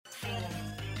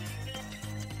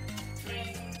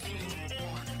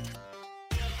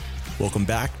Welcome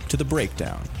back to The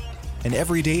Breakdown, an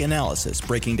everyday analysis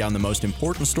breaking down the most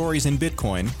important stories in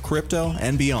Bitcoin, crypto,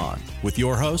 and beyond, with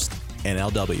your host,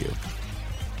 NLW.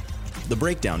 The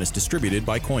Breakdown is distributed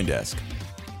by CoinDesk.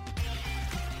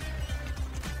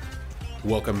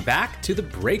 Welcome back to The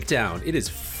Breakdown. It is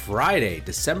Friday,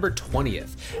 December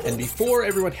 20th, and before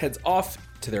everyone heads off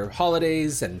to their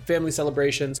holidays and family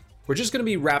celebrations, we're just going to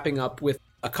be wrapping up with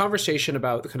a conversation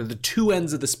about kind of the two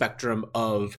ends of the spectrum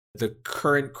of the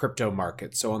current crypto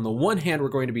market. So on the one hand, we're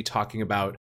going to be talking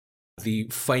about the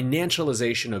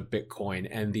financialization of Bitcoin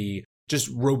and the just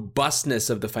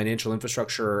robustness of the financial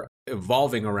infrastructure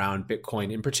evolving around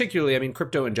Bitcoin, in particularly, I mean,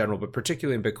 crypto in general, but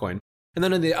particularly in Bitcoin. And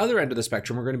then on the other end of the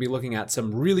spectrum, we're going to be looking at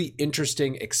some really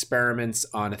interesting experiments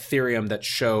on Ethereum that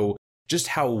show just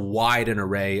how wide an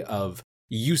array of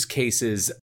use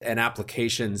cases and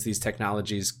applications these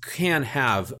technologies can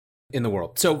have in the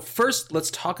world. So first,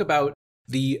 let's talk about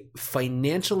the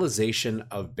financialization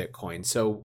of Bitcoin.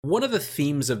 So one of the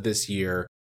themes of this year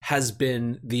has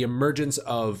been the emergence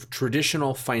of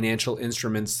traditional financial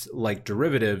instruments like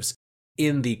derivatives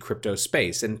in the crypto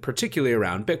space, and particularly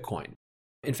around Bitcoin.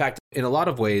 In fact, in a lot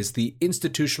of ways, the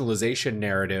institutionalization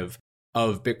narrative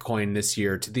of Bitcoin this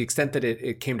year, to the extent that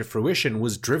it came to fruition,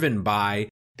 was driven by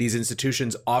these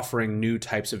institutions offering new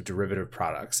types of derivative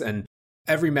products. And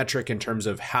every metric in terms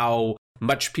of how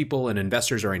much people and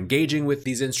investors are engaging with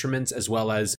these instruments, as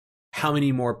well as how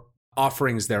many more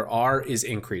offerings there are, is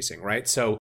increasing, right?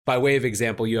 So by way of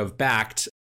example, you have Bakkt,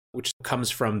 which comes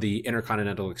from the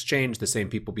Intercontinental Exchange, the same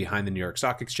people behind the New York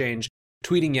Stock Exchange,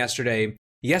 tweeting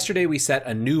yesterday we set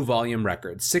a new volume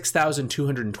record,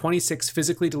 6,226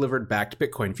 physically delivered Bakkt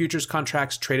Bitcoin futures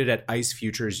contracts traded at ICE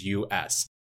Futures US.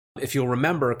 If you'll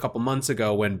remember a couple months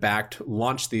ago when Bakkt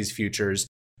launched these futures,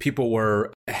 people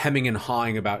were hemming and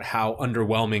hawing about how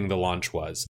underwhelming the launch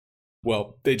was.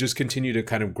 Well, they just continue to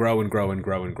kind of grow and grow and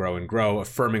grow and grow and grow,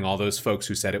 affirming all those folks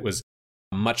who said it was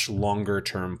a much longer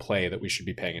term play that we should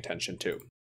be paying attention to.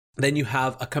 Then you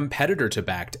have a competitor to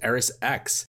Bakkt,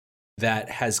 ErisX,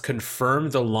 that has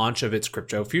confirmed the launch of its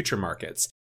crypto future markets.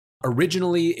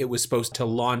 Originally, it was supposed to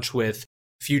launch with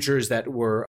futures that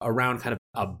were around kind of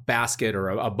a basket or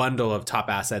a bundle of top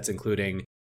assets, including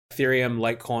Ethereum,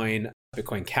 Litecoin,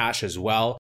 Bitcoin Cash as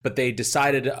well. But they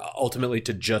decided ultimately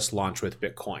to just launch with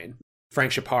Bitcoin.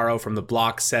 Frank Chaparro from The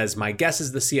Block says, "My guess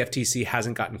is the CFTC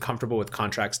hasn't gotten comfortable with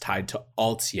contracts tied to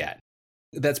alts yet."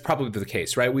 That's probably the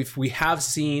case, right? We have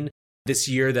seen this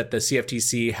year that the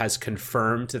CFTC has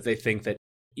confirmed that they think that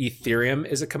Ethereum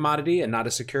is a commodity and not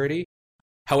a security.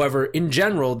 However, in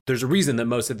general, there's a reason that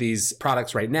most of these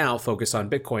products right now focus on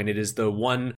Bitcoin. It is the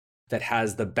one that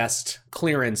has the best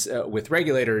clearance with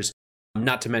regulators,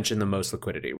 not to mention the most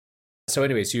liquidity. So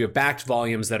anyways, you have Bakkt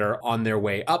volumes that are on their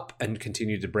way up and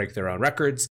continue to break their own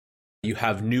records. You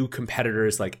have new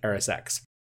competitors like ErisX.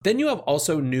 Then you have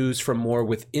also news from more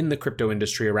within the crypto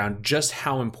industry around just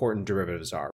how important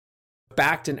derivatives are.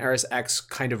 Bakkt and ErisX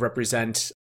kind of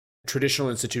represent traditional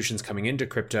institutions coming into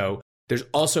crypto. There's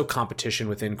also competition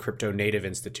within crypto native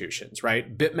institutions,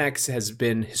 right? BitMEX has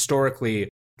been historically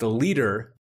the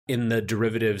leader in the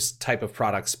derivatives type of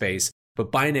product space,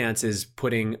 but Binance is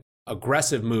putting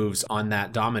aggressive moves on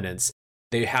that dominance.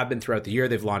 They have been throughout the year.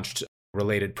 They've launched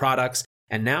related products.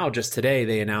 And now just today,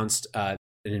 they announced an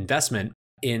investment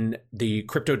in the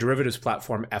crypto derivatives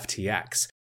platform FTX.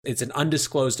 It's an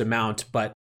undisclosed amount,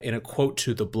 but in a quote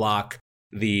to The Block,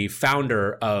 the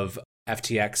founder of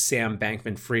FTX, Sam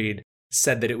Bankman-Fried,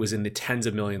 said that it was in the tens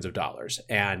of millions of dollars.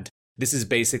 And this is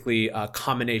basically a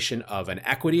combination of an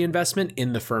equity investment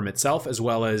in the firm itself, as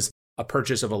well as a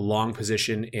purchase of a long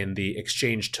position in the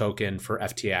exchange token for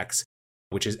FTX,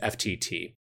 which is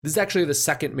FTT. This is actually the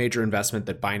second major investment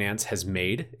that Binance has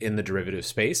made in the derivative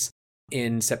space.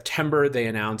 In September, they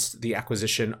announced the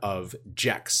acquisition of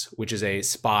Jex, which is a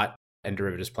spot and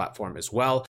derivatives platform as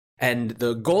well. And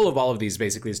the goal of all of these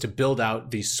basically is to build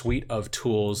out the suite of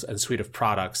tools and suite of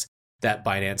products that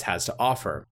Binance has to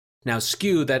offer. Now,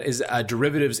 Skew, that is a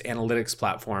derivatives analytics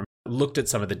platform, looked at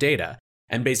some of the data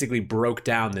and basically broke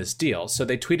down this deal. So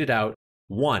they tweeted out,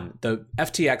 1, the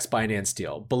FTX Binance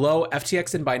deal. Below,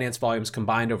 FTX and Binance volumes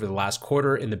combined over the last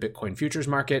quarter in the Bitcoin futures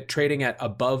market, trading at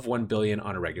above 1 billion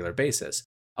on a regular basis.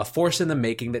 A force in the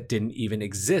making that didn't even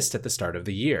exist at the start of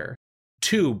the year.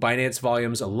 2, Binance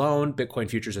volumes alone, Bitcoin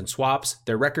futures and swaps,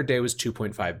 their record day was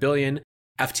 2.5 billion.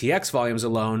 FTX volumes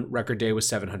alone, record day was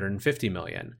 750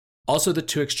 million. Also, the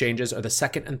two exchanges are the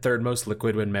second and third most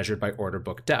liquid when measured by order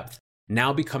book depth,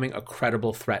 now becoming a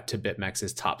credible threat to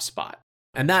BitMEX's top spot.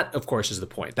 And that, of course, is the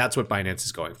point. That's what Binance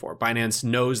is going for. Binance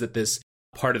knows that this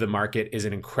part of the market is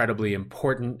an incredibly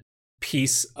important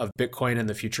piece of Bitcoin and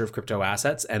the future of crypto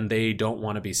assets, and they don't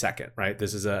want to be second, right?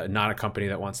 This is not a company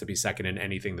that wants to be second in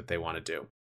anything that they want to do.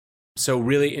 So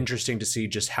really interesting to see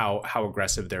just how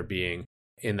aggressive they're being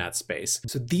in that space.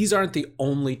 So these aren't the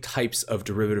only types of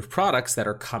derivative products that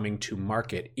are coming to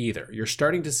market either. You're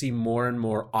starting to see more and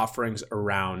more offerings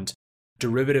around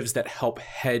derivatives that help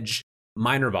hedge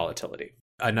miner volatility.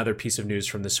 Another piece of news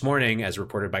from this morning, as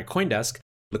reported by CoinDesk,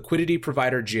 liquidity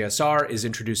provider GSR is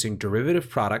introducing derivative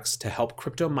products to help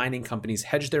crypto mining companies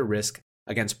hedge their risk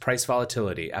against price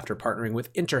volatility after partnering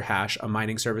with Interhash, a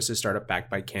mining services startup backed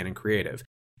by Cannon Creative.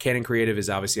 Cannon Creative is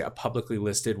obviously a publicly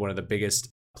listed, one of the biggest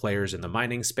players in the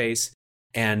mining space.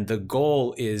 And the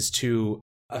goal is to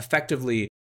effectively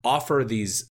offer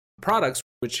these products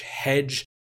which hedge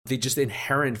the just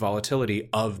inherent volatility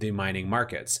of the mining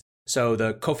markets. So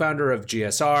the co-founder of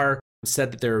GSR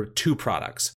said that there are two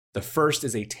products. The first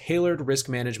is a tailored risk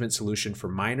management solution for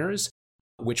miners,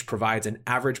 which provides an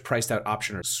average priced out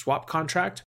option or swap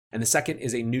contract. And the second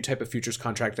is a new type of futures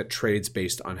contract that trades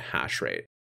based on hash rate.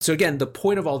 So again, the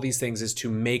point of all these things is to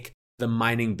make the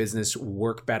mining business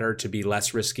work better, to be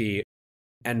less risky,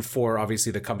 and for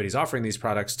obviously the companies offering these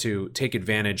products to take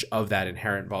advantage of that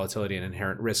inherent volatility and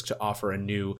inherent risk to offer a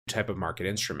new type of market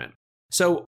instrument.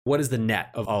 So what is the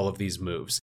net of all of these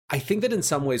moves? I think that in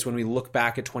some ways, when we look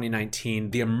back at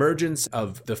 2019, the emergence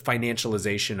of the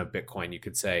financialization of Bitcoin, you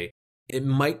could say, it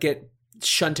might get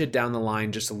shunted down the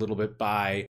line just a little bit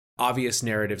by obvious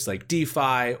narratives like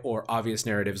DeFi or obvious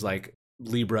narratives like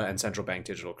Libra and central bank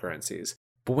digital currencies.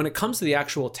 But when it comes to the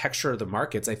actual texture of the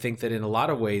markets, I think that in a lot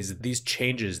of ways, these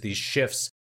changes, these shifts,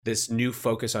 this new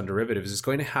focus on derivatives is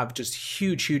going to have just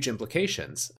huge, huge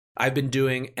implications. I've been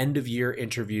doing end of year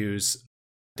interviews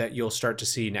that you'll start to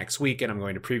see next week, and I'm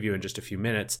going to preview in just a few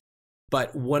minutes.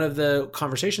 But one of the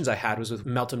conversations I had was with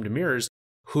Meltem Demirors,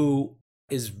 who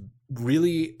is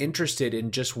really interested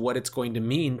in just what it's going to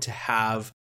mean to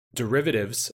have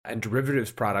derivatives and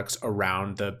derivatives products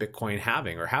around the Bitcoin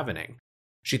halving or halvening.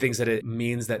 She thinks that it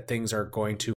means that things are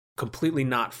going to completely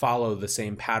not follow the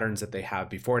same patterns that they have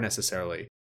before necessarily.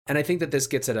 And I think that this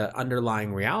gets at an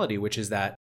underlying reality, which is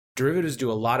that derivatives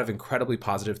do a lot of incredibly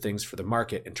positive things for the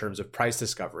market in terms of price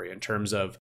discovery, in terms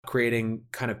of creating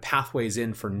kind of pathways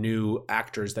in for new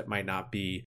actors that might not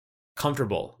be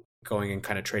comfortable going and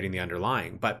kind of trading the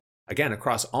underlying. But again,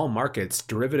 across all markets,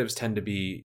 derivatives tend to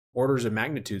be orders of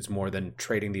magnitudes more than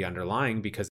trading the underlying,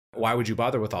 because why would you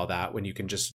bother with all that when you can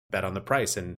just bet on the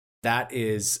price? And that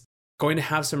is going to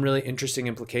have some really interesting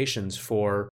implications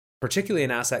for particularly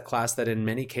an asset class that in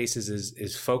many cases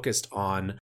is focused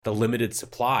on the limited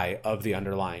supply of the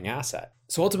underlying asset.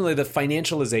 So ultimately, the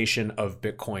financialization of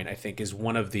Bitcoin, I think, is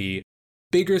one of the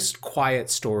biggest quiet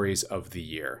stories of the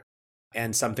year,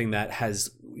 and something that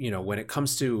has, when it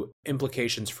comes to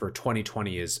implications for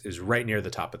 2020 is right near the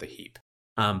top of the heap.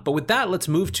 But with that, let's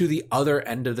move to the other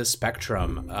end of the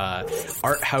spectrum,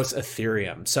 Art House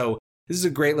Ethereum. So this is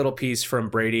a great little piece from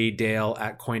Brady Dale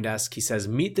at CoinDesk. He says,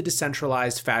 "Meet the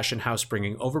decentralized fashion house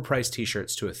bringing overpriced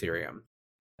t-shirts to Ethereum."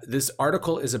 This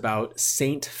article is about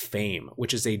Saint Fame,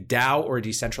 which is a DAO or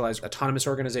decentralized autonomous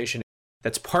organization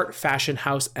that's part fashion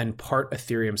house and part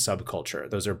Ethereum subculture.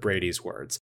 Those are Brady's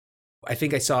words. I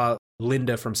think I saw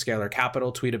Linda from Scalar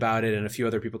Capital tweet about it, and a few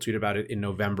other people tweet about it in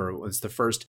November. It was the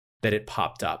first that it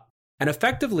popped up. And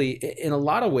effectively, in a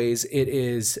lot of ways, it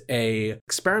is an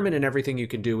experiment in everything you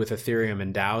can do with Ethereum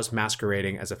and DAOs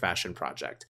masquerading as a fashion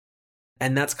project.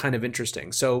 And that's kind of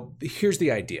interesting. So here's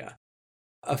the idea.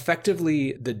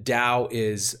 Effectively, the DAO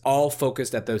is all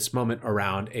focused at this moment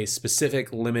around a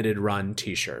specific limited run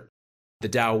t-shirt. The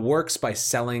DAO works by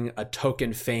selling a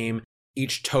token Fame.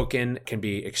 Each token can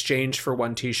be exchanged for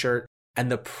one t-shirt,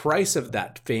 and the price of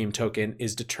that Fame token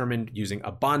is determined using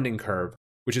a bonding curve,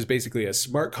 which is basically a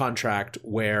smart contract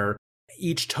where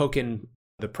each token,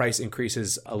 the price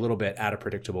increases a little bit at a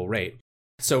predictable rate.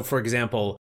 So for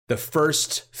example, the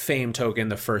first Fame token,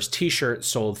 the first t-shirt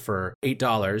sold for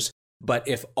 $8, but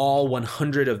if all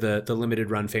 100 of the limited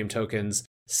run Fame tokens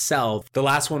sell, the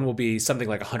last one will be something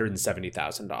like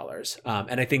 $170,000.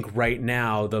 And I think right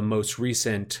now, the most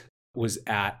recent was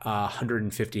at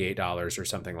 $158 or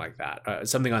something like that,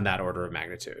 something on that order of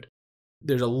magnitude.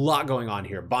 There's a lot going on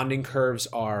here. Bonding curves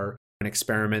are an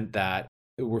experiment that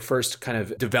were first kind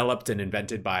of developed and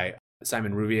invented by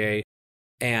Simon Rouvier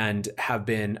and have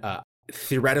been a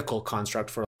theoretical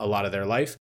construct for a lot of their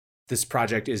life. This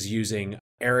project is using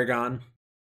Aragon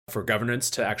for governance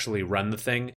to actually run the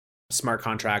thing. Smart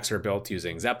contracts are built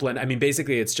using Zeppelin. I mean,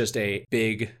 basically, it's just a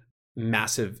big,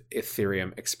 massive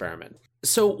Ethereum experiment.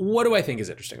 So what do I think is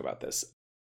interesting about this?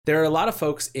 There are a lot of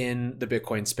folks in the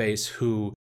Bitcoin space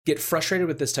who get frustrated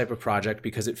with this type of project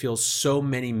because it feels so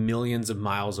many millions of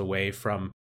miles away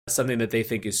from something that they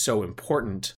think is so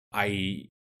important, i.e.,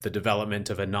 the development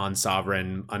of a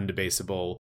non-sovereign,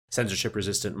 undebasable,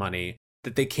 censorship-resistant money,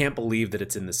 that they can't believe that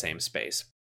it's in the same space.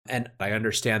 And I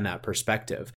understand that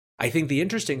perspective. I think the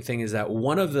interesting thing is that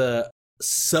one of the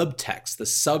subtexts, the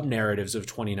sub-narratives of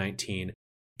 2019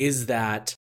 is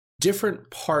that different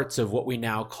parts of what we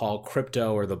now call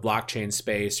crypto or the blockchain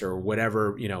space or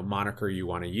whatever, moniker you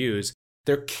want to use,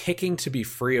 they're kicking to be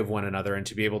free of one another and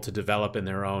to be able to develop in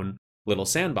their own little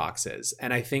sandboxes.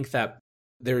 And I think that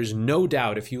there's no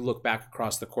doubt, if you look back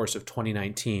across the course of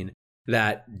 2019,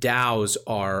 that DAOs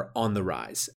are on the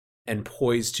rise and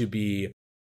poised to be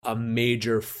a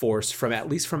major force at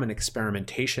least from an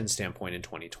experimentation standpoint in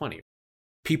 2020.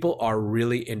 People are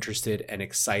really interested and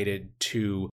excited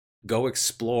to go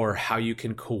explore how you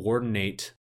can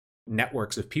coordinate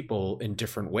networks of people in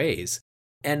different ways.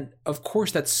 And of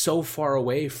course, that's so far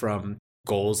away from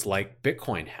goals like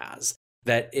Bitcoin has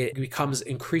that it becomes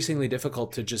increasingly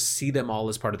difficult to just see them all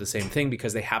as part of the same thing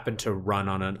because they happen to run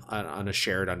on a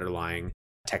shared underlying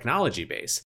technology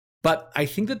base. But I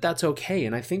think that that's okay.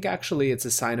 And I think actually it's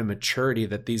a sign of maturity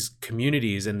that these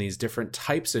communities and these different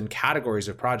types and categories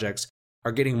of projects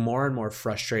are getting more and more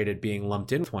frustrated being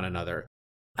lumped in with one another.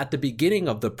 At the beginning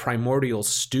of the primordial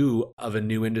stew of a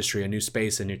new industry, a new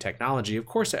space, a new technology, of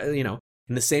course, in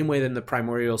the same way that in the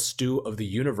primordial stew of the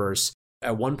universe,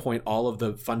 at one point, all of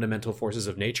the fundamental forces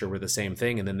of nature were the same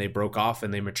thing, and then they broke off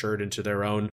and they matured into their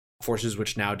own forces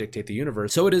which now dictate the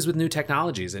universe. So it is with new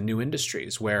technologies and new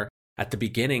industries, where at the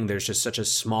beginning, there's just such a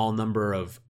small number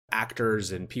of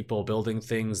actors and people building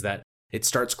things that it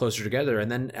starts closer together.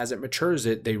 And then as it matures,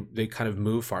 they kind of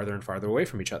move farther and farther away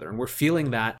from each other. And we're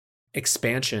feeling that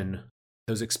expansion,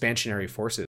 those expansionary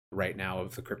forces right now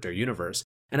of the crypto universe.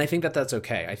 And I think that that's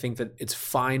okay. I think that it's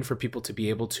fine for people to be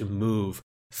able to move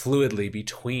fluidly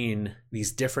between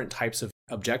these different types of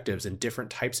objectives and different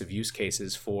types of use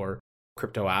cases for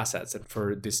crypto assets and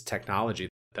for this technology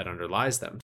that underlies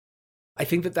them. I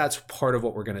think that that's part of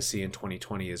what we're going to see in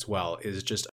 2020 as well, is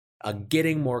just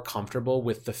getting more comfortable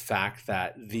with the fact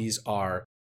that these are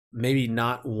maybe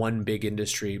not one big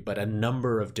industry, but a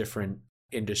number of different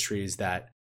industries that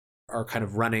are kind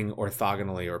of running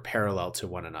orthogonally or parallel to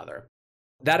one another.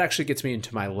 That actually gets me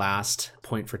into my last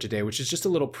point for today, which is just a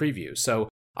little preview. So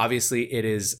obviously it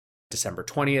is December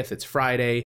 20th, it's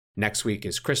Friday. Next week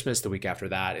is Christmas. The week after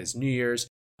that is New Year's.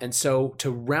 And so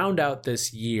to round out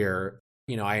this year,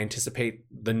 I anticipate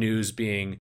the news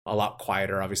being a lot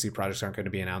quieter. Obviously, projects aren't going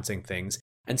to be announcing things.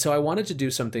 And so I wanted to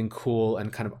do something cool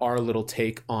and kind of our little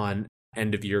take on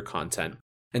end of year content.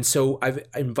 And so I've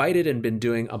invited and been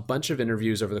doing a bunch of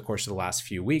interviews over the course of the last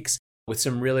few weeks with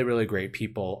some really, really great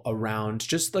people around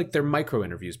just like their micro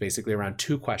interviews, basically around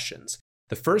two questions.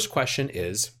 The first question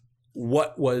is,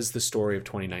 what was the story of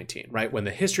 2019, right? When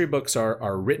the history books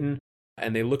are written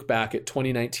and they look back at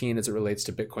 2019 as it relates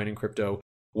to Bitcoin and crypto,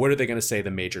 what are they going to say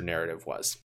the major narrative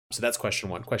was? So that's question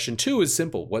one. Question two is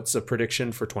simple. What's a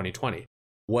prediction for 2020?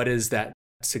 What is that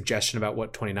suggestion about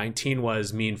what 2019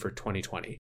 was mean for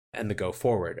 2020 and the go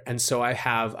forward? And so I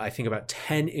have, I think, about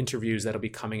 10 interviews that'll be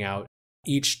coming out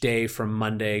each day from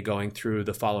Monday going through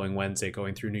the following Wednesday,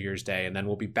 going through New Year's Day. And then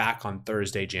we'll be back on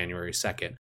Thursday, January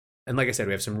 2nd. And like I said,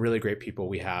 we have some really great people.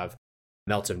 We have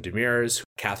Meltem Demirors,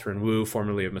 Catherine Wu,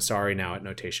 formerly of Masari, now at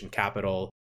Notation Capital,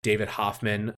 David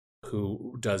Hoffman,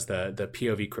 who does the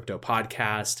POV Crypto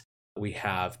podcast. We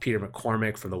have Peter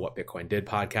McCormick from the What Bitcoin Did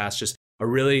podcast. Just a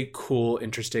really cool,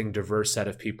 interesting, diverse set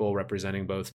of people representing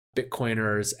both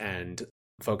Bitcoiners and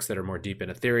folks that are more deep in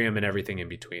Ethereum and everything in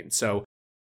between. So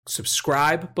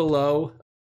subscribe below,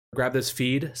 grab this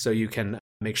feed so you can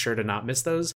make sure to not miss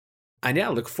those. And yeah,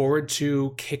 look forward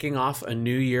to kicking off a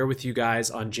new year with you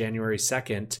guys on January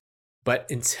 2nd. But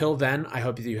until then, I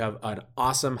hope that you have an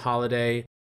awesome holiday.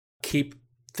 Keep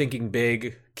thinking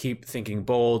big, keep thinking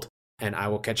bold, and I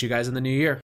will catch you guys in the new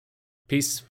year.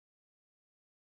 Peace.